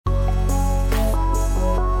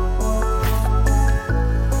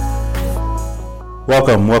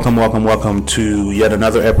Welcome to yet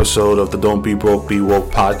another episode of the Don't Be Broke, Be Woke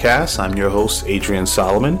podcast. I'm your host, Adrian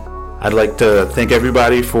Solomon. I'd like to thank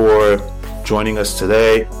everybody for joining us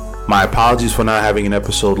today. My apologies for not having an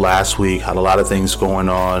episode last week. Had a lot of things going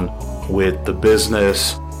on with the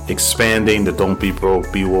business, expanding the Don't Be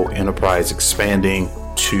Broke, Be Woke enterprise, expanding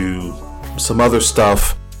to some other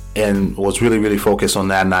stuff, and was really focused on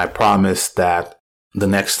that. And I promised that the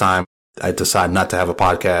next time I decide not to have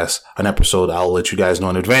an episode, I'll let you guys know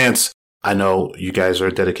in advance. I know you guys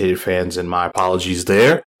are dedicated fans, and my apologies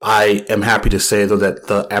there. I am happy to say, though, that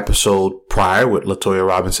the episode prior with Latoya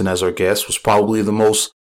Robinson as our guest was probably the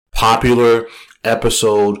most popular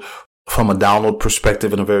episode from a download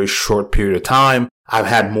perspective in a very short period of time. I've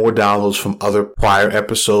had more downloads from other prior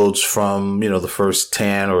episodes from, the first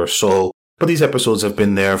 10 or so, but these episodes have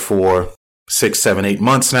been there for 6, 7, 8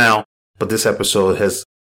 months now. But this episode has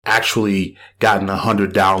actually gotten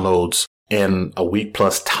 100 downloads in a week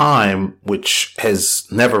plus time, which has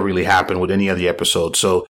never really happened with any of the episodes.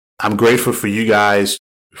 So I'm grateful for you guys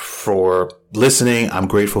for listening. I'm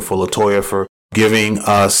grateful for Latoya for giving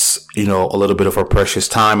us, a little bit of her precious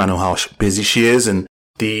time. I know how busy she is, and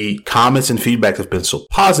the comments and feedback have been so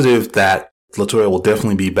positive that Latoya will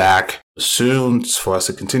definitely be back soon for us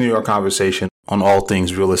to continue our conversation on all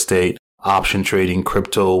things real estate, option trading,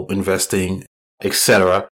 crypto investing,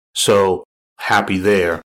 etc. So happy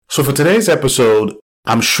there. So for today's episode,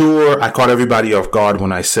 I'm sure I caught everybody off guard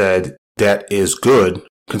when I said debt is good,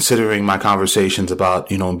 considering my conversations about,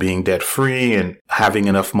 being debt free and having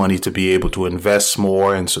enough money to be able to invest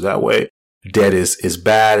more. And so that way debt is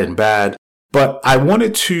bad. But I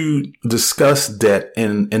wanted to discuss debt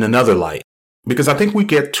in another light, because I think we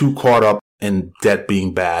get too caught up in debt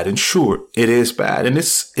being bad. And sure, it is bad. And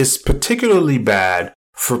it's particularly bad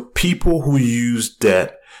for people who use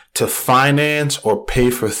debt to finance or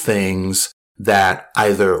pay for things that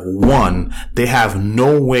either, one, they have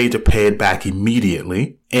no way to pay it back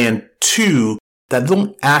immediately, and two, that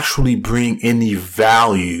don't actually bring any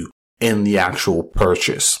value in the actual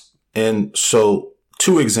purchase. And so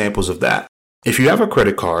 2 examples of that. If you have a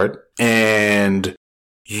credit card and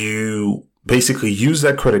you basically use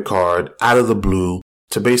that credit card out of the blue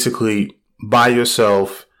to basically buy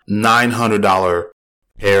yourself $900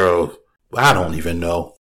 pair of,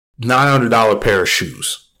 $900 pair of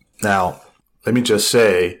shoes. Now, let me just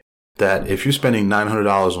say that if you're spending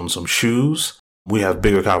 $900 on some shoes, we have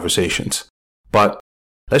bigger conversations. But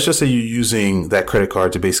let's just say you're using that credit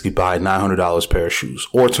card to basically buy $900 pair of shoes,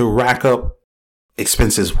 or to rack up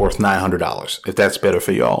expenses worth $900, if that's better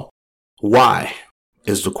for y'all. Why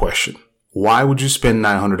is the question? Why would you spend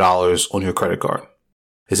 $900 on your credit card?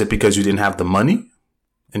 Is it because you didn't have the money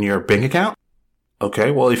in your bank account?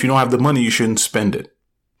 Okay, well, if you don't have the money, you shouldn't spend it.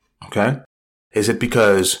 Okay? Is it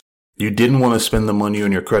because you didn't want to spend the money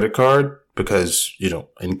on your credit card because,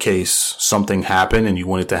 in case something happened and you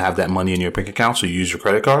wanted to have that money in your bank account, so you use your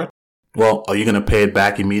credit card? Well, are you going to pay it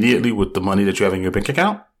back immediately with the money that you have in your bank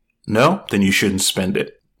account? No? Then you shouldn't spend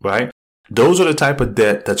it, right? Those are the type of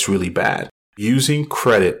debt that's really bad. Using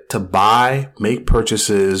credit to make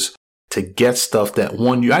purchases, to get stuff that,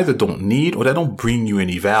 one, you either don't need or that don't bring you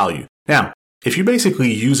any value. Now, if you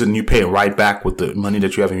basically use it and you pay it right back with the money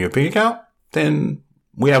that you have in your bank account, then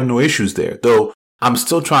we have no issues there. Though I'm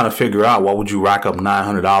still trying to figure out, why would you rack up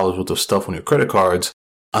 $900 worth of stuff on your credit cards,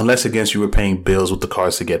 unless, against, you were paying bills with the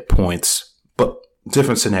cards to get points. But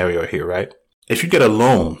different scenario here, right? If you get a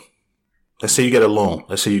loan, let's say you get a loan.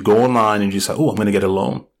 Let's say you go online and you say, I'm going to get a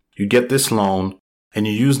loan. You get this loan and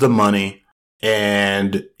you use the money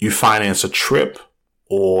and you finance a trip,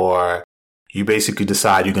 or you basically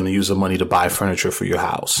decide you're going to use the money to buy furniture for your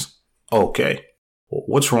house. Okay. Well,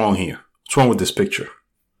 what's wrong here? What's wrong with this picture?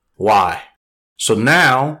 Why? So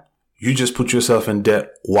now you just put yourself in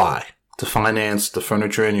debt. Why? To finance the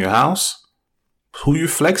furniture in your house? Who you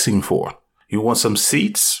flexing for? You want some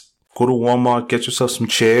seats? Go to Walmart, get yourself some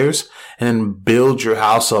chairs, and then build your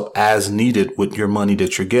house up as needed with your money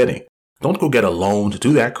that you're getting. Don't go get a loan to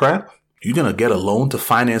do that crap. You're going to get a loan to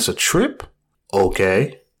finance a trip?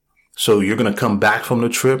 Okay. So you're going to come back from the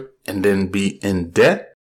trip and then be in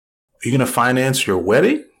debt? You're going to finance your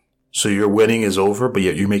wedding? So your wedding is over, but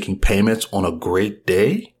yet you're making payments on a great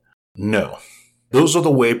day? No. Those are the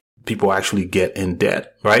way people actually get in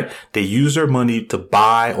debt, right? They use their money to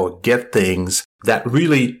buy or get things that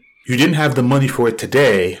really you didn't have the money for it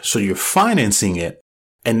today, so you're financing it,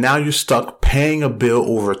 and now you're stuck paying a bill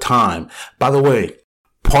over time. By the way,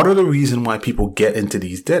 part of the reason why people get into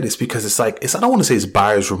these debt is because I don't want to say it's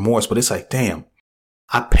buyer's remorse, but it's like, damn,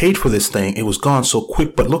 I paid for this thing. It was gone so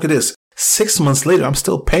quick, but look at this. 6 months later, I'm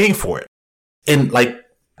still paying for it. And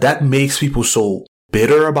that makes people so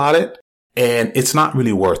bitter about it, and it's not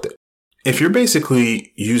really worth it. If you're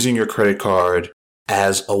basically using your credit card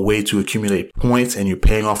as a way to accumulate points and you're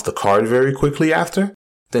paying off the card very quickly after,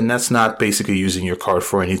 then that's not basically using your card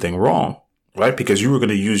for anything wrong, right? Because you were going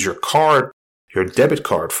to use your card, your debit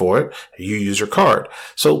card for it. You use your card.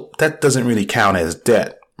 So that doesn't really count as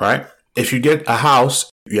debt, right? If you get a house,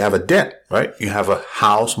 you have a debt, right? You have a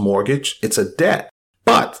house mortgage. It's a debt.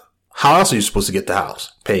 But how else are you supposed to get the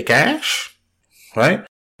house? Pay cash, right?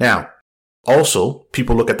 Now, also,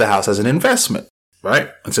 people look at the house as an investment,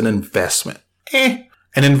 right? It's an investment. An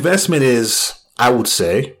investment is, I would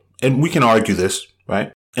say, and we can argue this,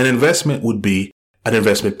 right? An investment would be an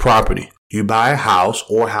investment property. You buy a house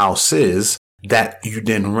or houses that you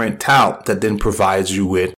then rent out that then provides you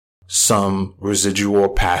with some residual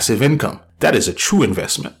passive income. That is a true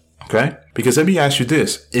investment, okay? Because let me ask you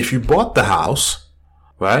this. If you bought the house,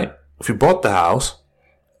 right? If you bought the house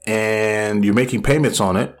and you're making payments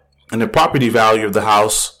on it and the property value of the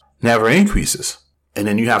house never increases and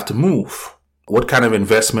then you have to move, what kind of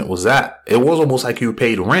investment was that? It was almost like you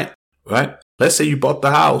paid rent, right? Let's say you bought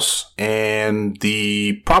the house and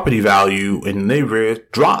the property value in the neighborhood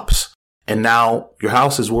drops and now your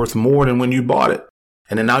house is worth more than when you bought it.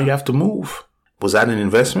 And then now you have to move. Was that an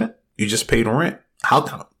investment? You just paid rent. How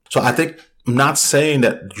come? So I think I'm not saying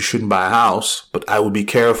that you shouldn't buy a house, but I would be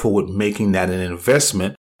careful with making that an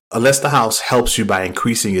investment unless the house helps you by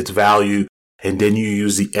increasing its value. And then you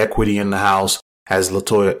use the equity in the house, as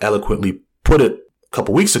LaToya eloquently put it a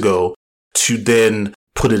couple weeks ago, to then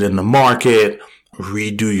put it in the market,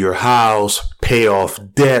 redo your house, pay off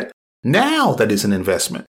debt. Now that is an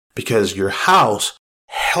investment because your house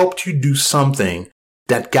helped you do something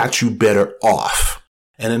that got you better off.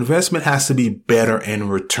 An investment has to be better in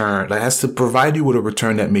return. That has to provide you with a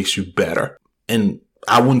return that makes you better. And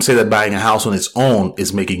I wouldn't say that buying a house on its own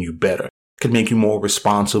is making you better. It could make you more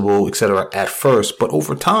responsible, etc. at first. But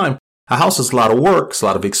over time, a house is a lot of work, it's a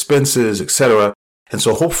lot of expenses, etc. And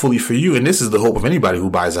so hopefully for you, and this is the hope of anybody who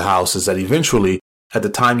buys a house, is that eventually at the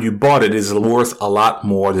time you bought it is worth a lot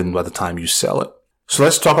more than by the time you sell it. So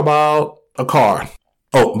let's talk about a car.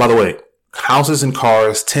 Oh, by the way, houses and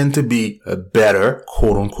cars tend to be a better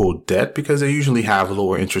quote unquote debt because they usually have a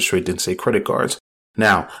lower interest rate than say credit cards.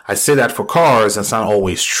 Now, I say that for cars, that's not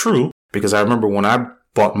always true because I remember when I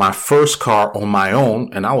bought my first car on my own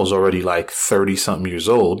and I was already like 30 something years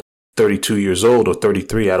old. 32 years old or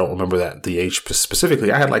 33. I don't remember the age specifically.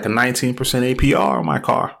 I had like a 19% APR on my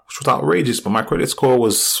car, which was outrageous, but my credit score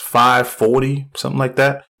was 540, something like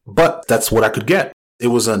that. But that's what I could get. It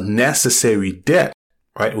was a necessary debt,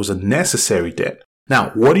 right? It was a necessary debt.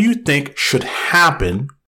 Now, what do you think should happen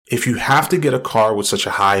if you have to get a car with such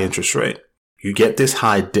a high interest rate? You get this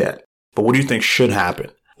high debt, but what do you think should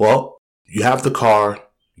happen? Well, you have the car,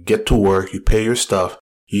 you get to work, you pay your stuff.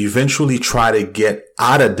 You eventually try to get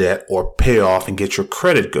out of debt or pay off and get your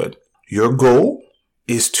credit good. Your goal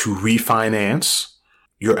is to refinance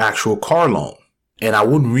your actual car loan. And I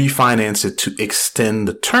wouldn't refinance it to extend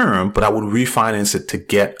the term, but I would refinance it to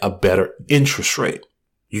get a better interest rate.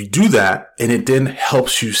 You do that and it then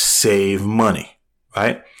helps you save money,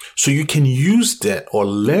 right? So you can use debt or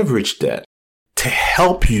leverage debt to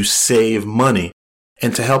help you save money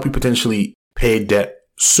and to help you potentially pay debt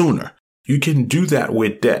sooner. You can do that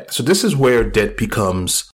with debt. So this is where debt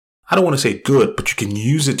becomes, I don't want to say good, but you can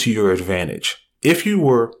use it to your advantage. If you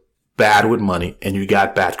were bad with money and you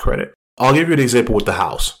got bad credit, I'll give you an example with the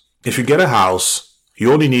house. If you get a house,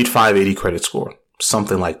 you only need 580 credit score,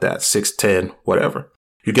 something like that, 610, whatever.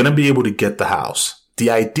 You're going to be able to get the house.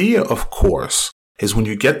 The idea, of course, is when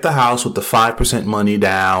you get the house with the 5% money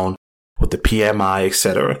down, with the PMI,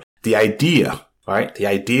 etc. The idea, right? The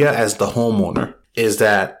idea as the homeowner is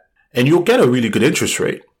that, and you'll get a really good interest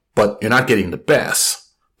rate, but you're not getting the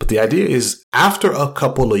best. But the idea is after a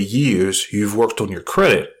couple of years, you've worked on your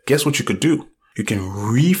credit. Guess what you could do? You can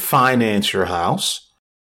refinance your house,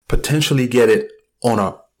 potentially get it on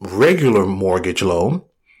a regular mortgage loan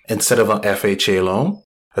instead of an FHA loan,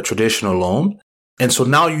 a traditional loan. And so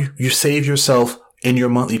now you save yourself in your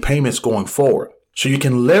monthly payments going forward. So you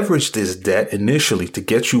can leverage this debt initially to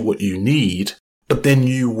get you what you need. But then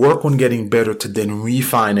you work on getting better to then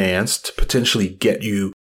refinance to potentially get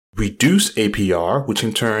you reduce APR, which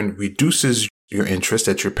in turn reduces your interest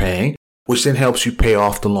that you're paying, which then helps you pay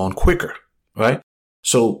off the loan quicker, right?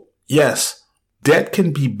 So yes, debt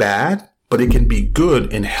can be bad, but it can be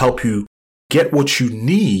good and help you get what you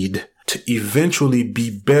need to eventually be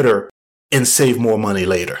better and save more money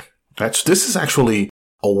later. Right? So this is actually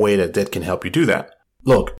a way that debt can help you do that.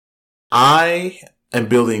 Look, I am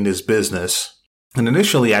building this business. And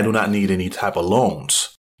initially, I do not need any type of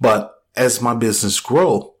loans. But as my business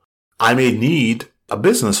grow, I may need a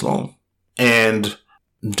business loan. And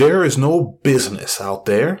there is no business out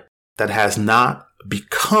there that has not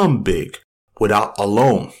become big without a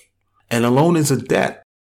loan. And a loan is a debt.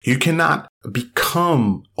 You cannot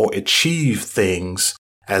become or achieve things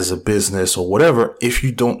as a business or whatever if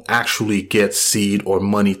you don't actually get seed or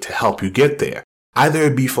money to help you get there. Either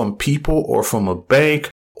it be from people or from a bank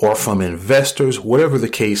or from investors, whatever the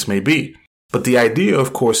case may be. But the idea,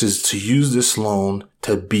 of course, is to use this loan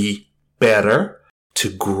to be better, to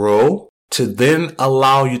grow, to then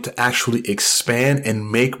allow you to actually expand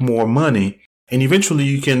and make more money. And eventually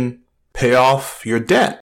you can pay off your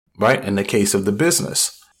debt, right? In the case of the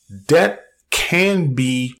business, debt can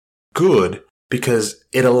be good because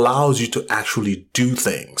it allows you to actually do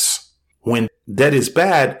things. When debt is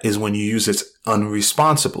bad is when you use it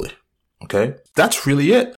unresponsibly. Okay. That's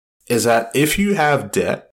really it, is that if you have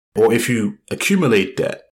debt or if you accumulate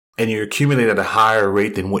debt and you accumulate at a higher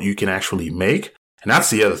rate than what you can actually make. And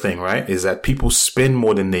that's the other thing, right? Is that people spend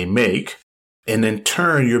more than they make. And in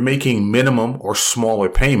turn, you're making minimum or smaller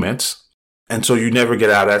payments. And so you never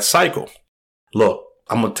get out of that cycle. Look,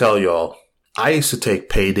 I'm going to tell y'all, I used to take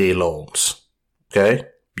payday loans. Okay.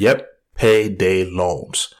 Yep. Payday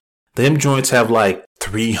loans. Them joints have like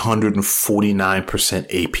 349%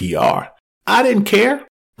 APR. I didn't care.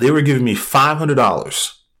 They were giving me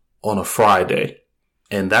 $500 on a Friday.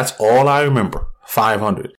 And that's all I remember.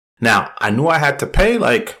 $500. Now, I knew I had to pay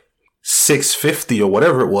like $650 or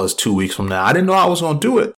whatever it was 2 weeks from now. I didn't know I was going to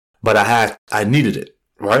do it, but I needed it,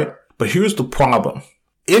 right? But here's the problem.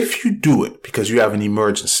 If you do it because you have an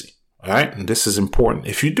emergency, all right? And this is important.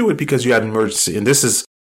 If you do it because you have an emergency, and this is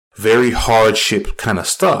very hardship kind of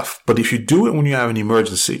stuff, but if you do it when you have an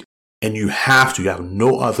emergency and you have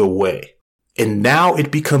no other way, and now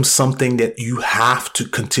it becomes something that you have to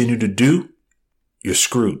continue to do, you're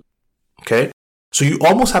screwed. Okay. So you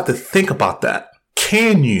almost have to think about that.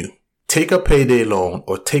 Can you take a payday loan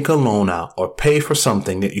or take a loan out or pay for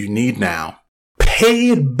something that you need now, pay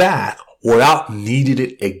it back without needing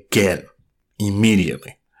it again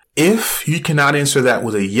immediately? If you cannot answer that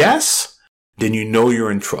with a yes, then you know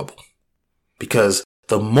you're in trouble, because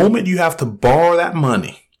the moment you have to borrow that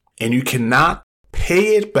money and you cannot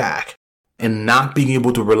pay it back and not being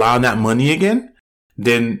able to rely on that money again,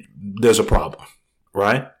 then there's a problem,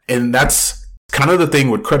 right? And that's kind of the thing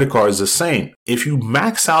with credit cards, the same. If you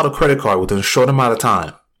max out a credit card within a short amount of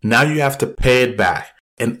time, now you have to pay it back.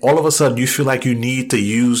 And all of a sudden you feel like you need to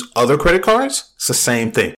use other credit cards. It's the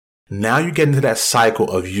same thing. Now you get into that cycle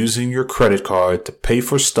of using your credit card to pay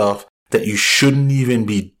for stuff that you shouldn't even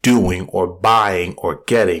be doing or buying or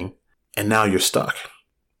getting. And now you're stuck.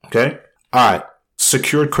 Okay. All right.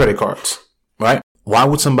 Secured credit cards, right? Why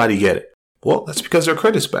would somebody get it? Well, that's because their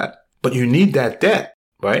credit's bad, but you need that debt,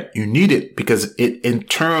 right? You need it because it in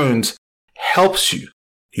turns helps you.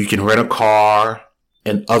 You can rent a car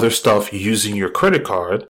and other stuff using your credit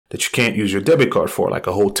card that you can't use your debit card for, like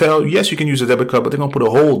a hotel. Yes, you can use a debit card, but they're going to put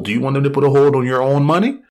a hold. Do you want them to put a hold on your own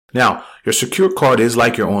money? Now, your secured card is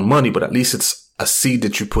like your own money, but at least it's a seed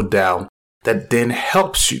that you put down that then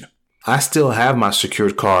helps you. I still have my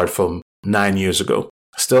secured card from 9 years ago.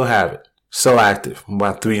 I still have it. Still active.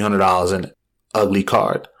 About $300 in it. Ugly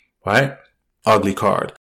card, right? Ugly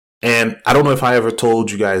card. And I don't know if I ever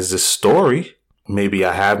told you guys this story. Maybe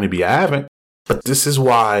I have, maybe I haven't. But this is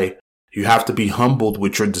why you have to be humbled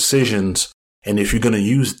with your decisions. And if you're going to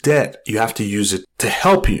use debt, you have to use it to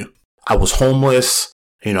help you. I was homeless.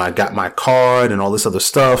 I got my card and all this other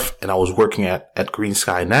stuff. And I was working at Green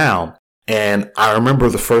Sky Now. And I remember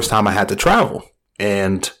the first time I had to travel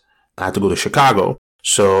and I had to go to Chicago.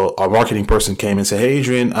 So our marketing person came and said, "Hey,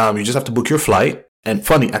 Adrian, you just have to book your flight." And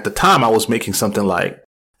funny, at the time I was making something like,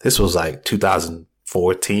 this was like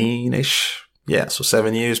 2014-ish. Yeah. So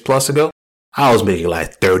 7 years plus ago, I was making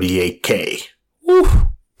like 38K. Woo,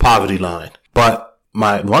 poverty line. But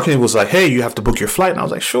my marketing was like, "Hey, you have to book your flight." And I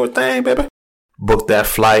was like, "Sure thing, baby." Booked that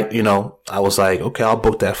flight. I was like, okay, I'll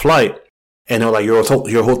book that flight. And they're like, your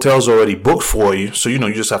hotel's already booked for you. So, you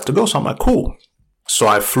just have to go. So I'm like, cool. So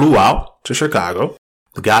I flew out to Chicago,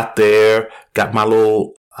 got there, got my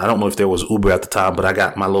little, I don't know if there was Uber at the time, but I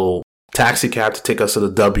got my little taxi cab to take us to the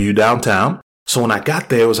W downtown. So when I got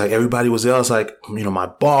there, it was like everybody was there. I was like, my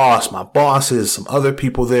bosses, some other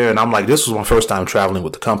people there. And I'm like, this was my first time traveling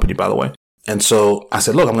with the company, by the way. And so I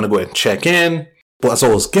said, look, I'm going to go ahead and check in. But as I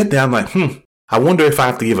was getting there, I'm like, I wonder if I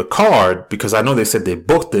have to give a card, because I know they said they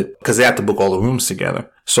booked it because they had to book all the rooms together.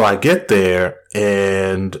 So I get there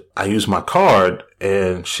and I use my card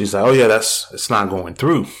and she's like, "Oh yeah, it's not going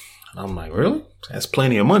through." And I'm like, "Really? That's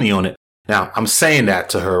plenty of money on it." Now, I'm saying that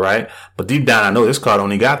to her, right? But deep down, I know this card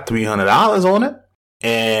only got $300 on it.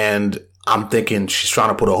 And I'm thinking she's trying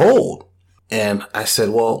to put a hold. And I said,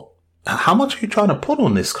 well, how much are you trying to put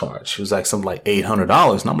on this card? She was like, something like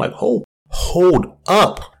 $800. And I'm like, hold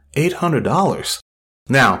up, $800.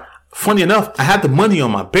 Now, funny enough, I had the money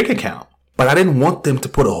on my bank account, but I didn't want them to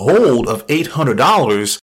put a hold of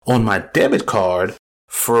 $800 on my debit card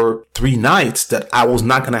for 3 nights that I was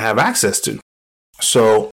not going to have access to.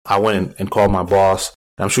 So I went and called my boss.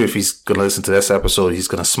 I'm sure if he's going to listen to this episode, he's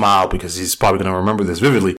going to smile because he's probably going to remember this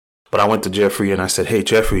vividly. But I went to Jeffrey and I said, hey,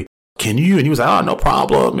 Jeffrey, can you? And he was like, oh, no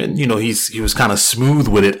problem. And, he was kind of smooth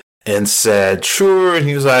with it and said, sure. And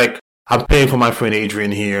he was like, I'm paying for my friend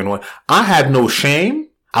Adrian here. And what? I had no shame.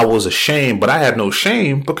 I was ashamed, but I had no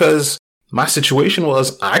shame because my situation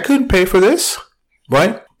was I couldn't pay for this.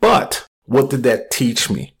 Right. But what did that teach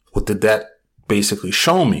me? What did that basically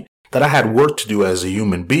show me? That I had work to do as a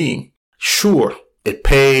human being. Sure, it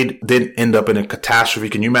paid, didn't end up in a catastrophe.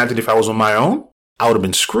 Can you imagine if I was on my own? I would have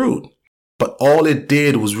been screwed. But all it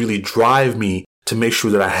did was really drive me to make sure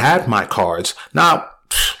that I had my cards. Now,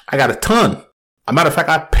 I got a ton. As a matter of fact,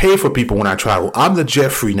 I pay for people when I travel. I'm the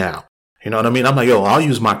Jeffrey now. You know what I mean? I'm like, I'll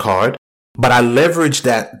use my card. But I leveraged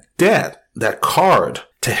that debt, that card,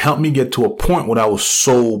 to help me get to a point where I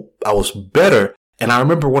was better. And I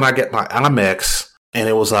remember when I get my Amex, and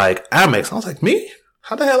it was like, Amex. I was like, me?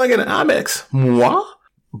 How the hell I get an Amex? Moi?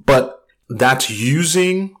 But that's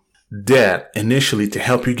using debt initially to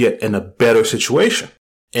help you get in a better situation.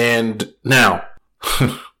 And now,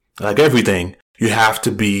 like everything, you have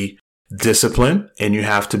to be disciplined and you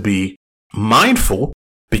have to be mindful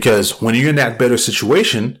because when you're in that better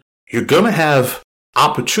situation, you're going to have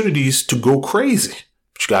opportunities to go crazy.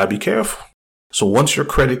 But you got to be careful. So once your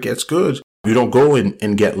credit gets good, you don't go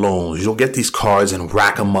and get loans. You don't get these cards and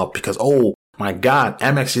rack them up because, oh my God,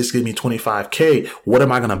 Amex just gave me $25K. What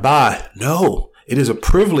am I going to buy? No, it is a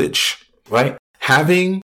privilege, right?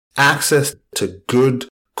 Having access to good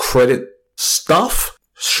credit stuff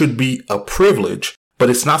should be a privilege, but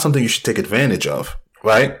it's not something you should take advantage of,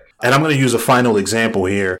 right? And I'm going to use a final example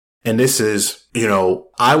here. And this is,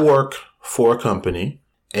 I work for a company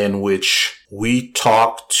in which we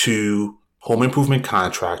talk to home improvement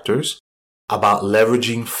contractors about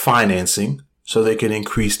leveraging financing so they can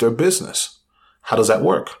increase their business. How does that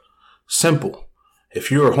work? Simple.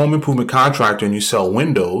 If you're a home improvement contractor and you sell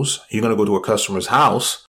windows, you're going to go to a customer's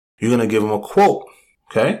house. You're going to give them a quote.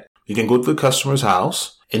 Okay. You can go to the customer's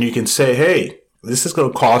house and you can say, hey, this is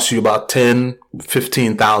going to cost you about $10,000,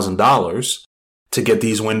 $15,000 to get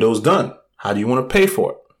these windows done. How do you want to pay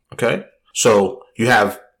for it? Okay. So you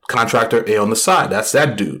have contractor A on the side. That's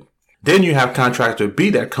that dude. Then you have contractor B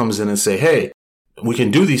that comes in and say, hey, we can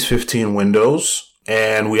do these 15 windows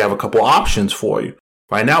and we have a couple options for you.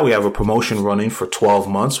 Right now we have a promotion running for 12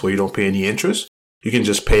 months where you don't pay any interest. You can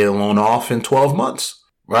just pay the loan off in 12 months,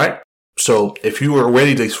 right? So if you were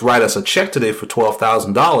ready to write us a check today for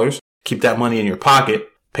 $12,000, keep that money in your pocket,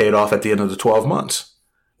 pay it off at the end of the 12 months.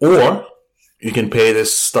 Or you can pay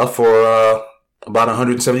this stuff for about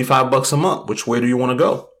 $175 a month. Which way do you want to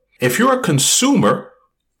go? If you're a consumer,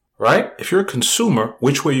 right? If you're a consumer,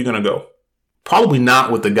 which way are you going to go? Probably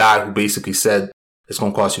not with the guy who basically said it's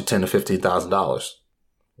going to cost you $10,000 to $15,000.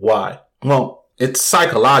 Why? Well, it's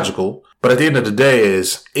psychological, but at the end of the day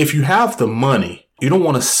is if you have the money, you don't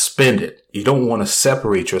want to spend it. You don't want to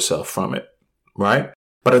separate yourself from it, right?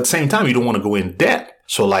 But at the same time, you don't want to go in debt.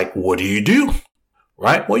 So like, what do?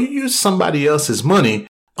 Right? Well, you use somebody else's money,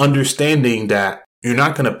 understanding that you're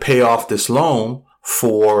not going to pay off this loan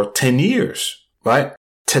for 10 years, right?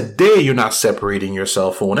 Today, you're not separating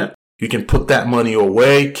yourself on it. You can put that money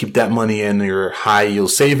away, keep that money in your high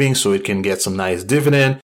yield savings so it can get some nice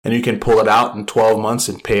dividend, and you can pull it out in 12 months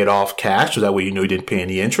and pay it off cash. So that way, you know you didn't pay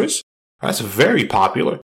any interest. That's very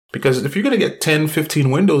popular because if you're going to get 10, 15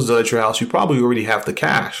 windows done at your house, you probably already have the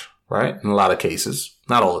cash, right? In a lot of cases,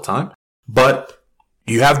 not all the time, but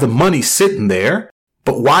you have the money sitting there.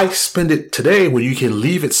 But why spend it today when you can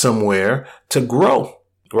leave it somewhere to grow,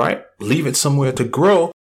 right? Leave it somewhere to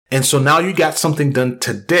grow. And so now you got something done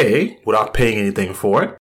today without paying anything for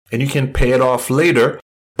it. And you can pay it off later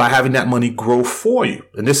by having that money grow for you.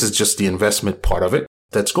 And this is just the investment part of it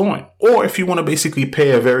that's going. Or if you want to basically pay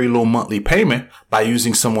a very low monthly payment by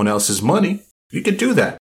using someone else's money, you could do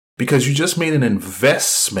that because you just made an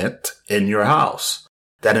investment in your house.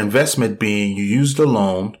 That investment being you used the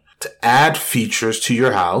loan to add features to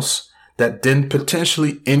your house that then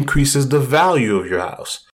potentially increases the value of your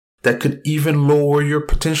house. That could even lower your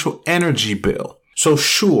potential energy bill. So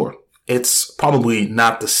sure, it's probably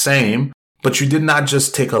not the same, but you did not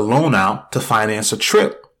just take a loan out to finance a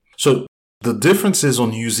trip. So The differences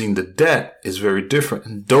on using the debt is very different.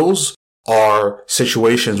 And those are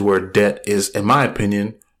situations where debt is, in my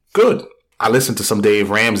opinion, good. I listened to some Dave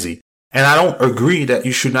Ramsey, and I don't agree that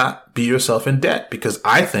you should not be yourself in debt, because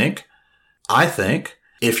I think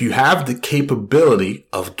if you have the capability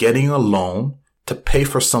of getting a loan to pay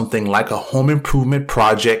for something like a home improvement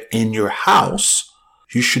project in your house,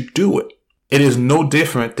 you should do it. It is no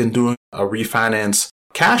different than doing a refinance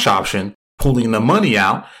cash option, pulling the money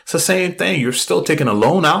out. It's the same thing. You're still taking a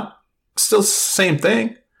loan out. It's still the same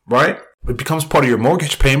thing, right? It becomes part of your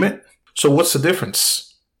mortgage payment. So what's the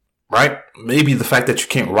difference, right? Maybe the fact that you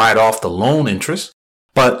can't write off the loan interest,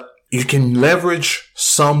 but you can leverage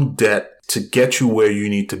some debt to get you where you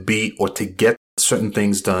need to be, or to get certain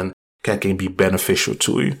things done that can be beneficial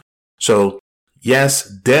to you. So yes,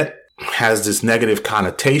 debt has this negative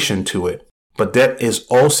connotation to it, but debt is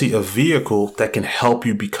also a vehicle that can help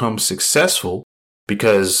you become successful,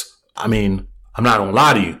 because, I'm not going to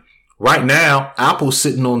lie to you. Right now, Apple's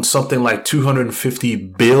sitting on something like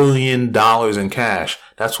 $250 billion in cash.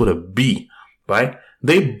 That's what a B, right?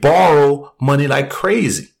 They borrow money like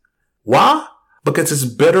crazy. Why? Because it's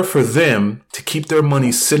better for them to keep their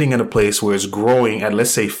money sitting in a place where it's growing at, let's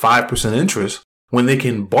say, 5% interest, when they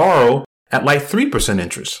can borrow at like 3%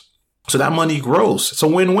 interest. So that money grows. It's a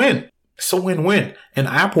win-win. It's a win-win. And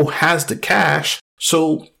Apple has the cash,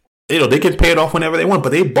 so they can pay it off whenever they want,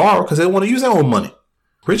 but they borrow because they want to use their own money.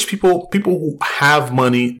 Rich people who have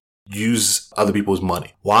money, use other people's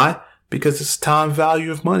money. Why? Because it's time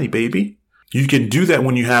value of money, baby. You can do that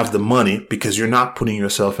when you have the money, because you're not putting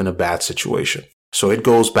yourself in a bad situation. So it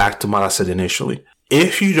goes back to what I said initially.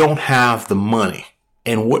 If you don't have the money,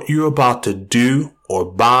 and what you're about to do or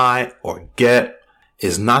buy or get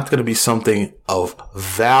is not going to be something of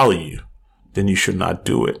value, then you should not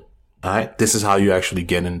do it. All right. This is how you actually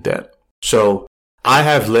get in debt. So I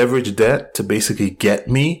have leveraged debt to basically get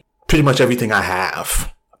me pretty much everything I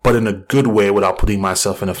have, but in a good way, without putting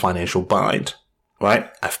myself in a financial bind.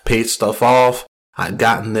 Right? I've paid stuff off. I've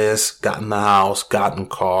gotten this, gotten the house, gotten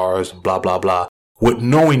cars, blah, blah, blah, with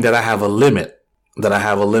knowing that I have a limit,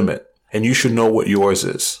 and you should know what yours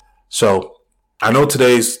is. So I know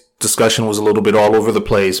today's discussion was a little bit all over the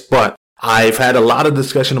place, but I've had a lot of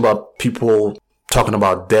discussion about people talking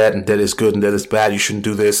about debt, and debt is good and debt is bad. You shouldn't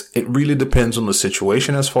do this. It really depends on the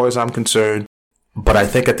situation as far as I'm concerned. But I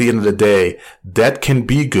think at the end of the day, debt can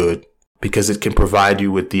be good, because it can provide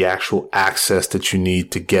you with the actual access that you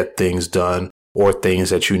need to get things done, or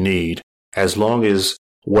things that you need, as long as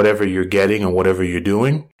whatever you're getting and whatever you're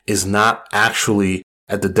doing is not actually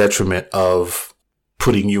at the detriment of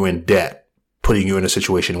putting you in debt, putting you in a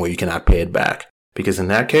situation where you cannot pay it back. Because in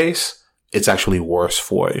that case, it's actually worse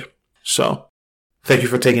for you. So thank you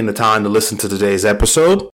for taking the time to listen to today's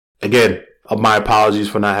episode. Again, my apologies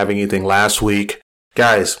for not having anything last week.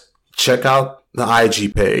 Guys, check out the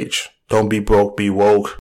IG page. Don't be broke, be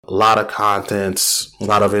woke. A lot of contents, a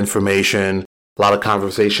lot of information, a lot of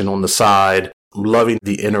conversation on the side. I'm loving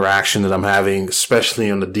the interaction that I'm having,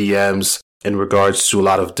 especially on the DMs, in regards to a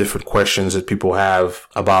lot of different questions that people have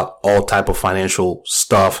about all type of financial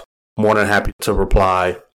stuff. More than happy to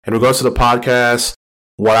reply. In regards to the podcast,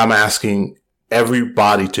 what I'm asking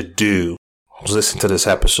everybody to do who's listening to this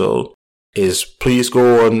episode is please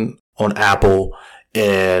go on Apple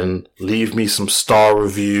and leave me some star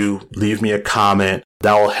review, leave me a comment.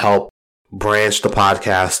 That will help branch the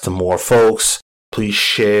podcast to more folks. Please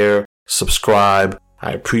share, subscribe.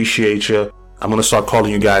 I appreciate you. I'm going to start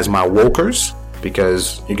calling you guys my wokers,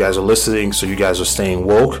 because you guys are listening, so you guys are staying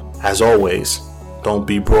woke. As always, don't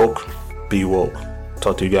be broke, be woke.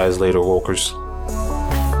 Talk to you guys later, wokers.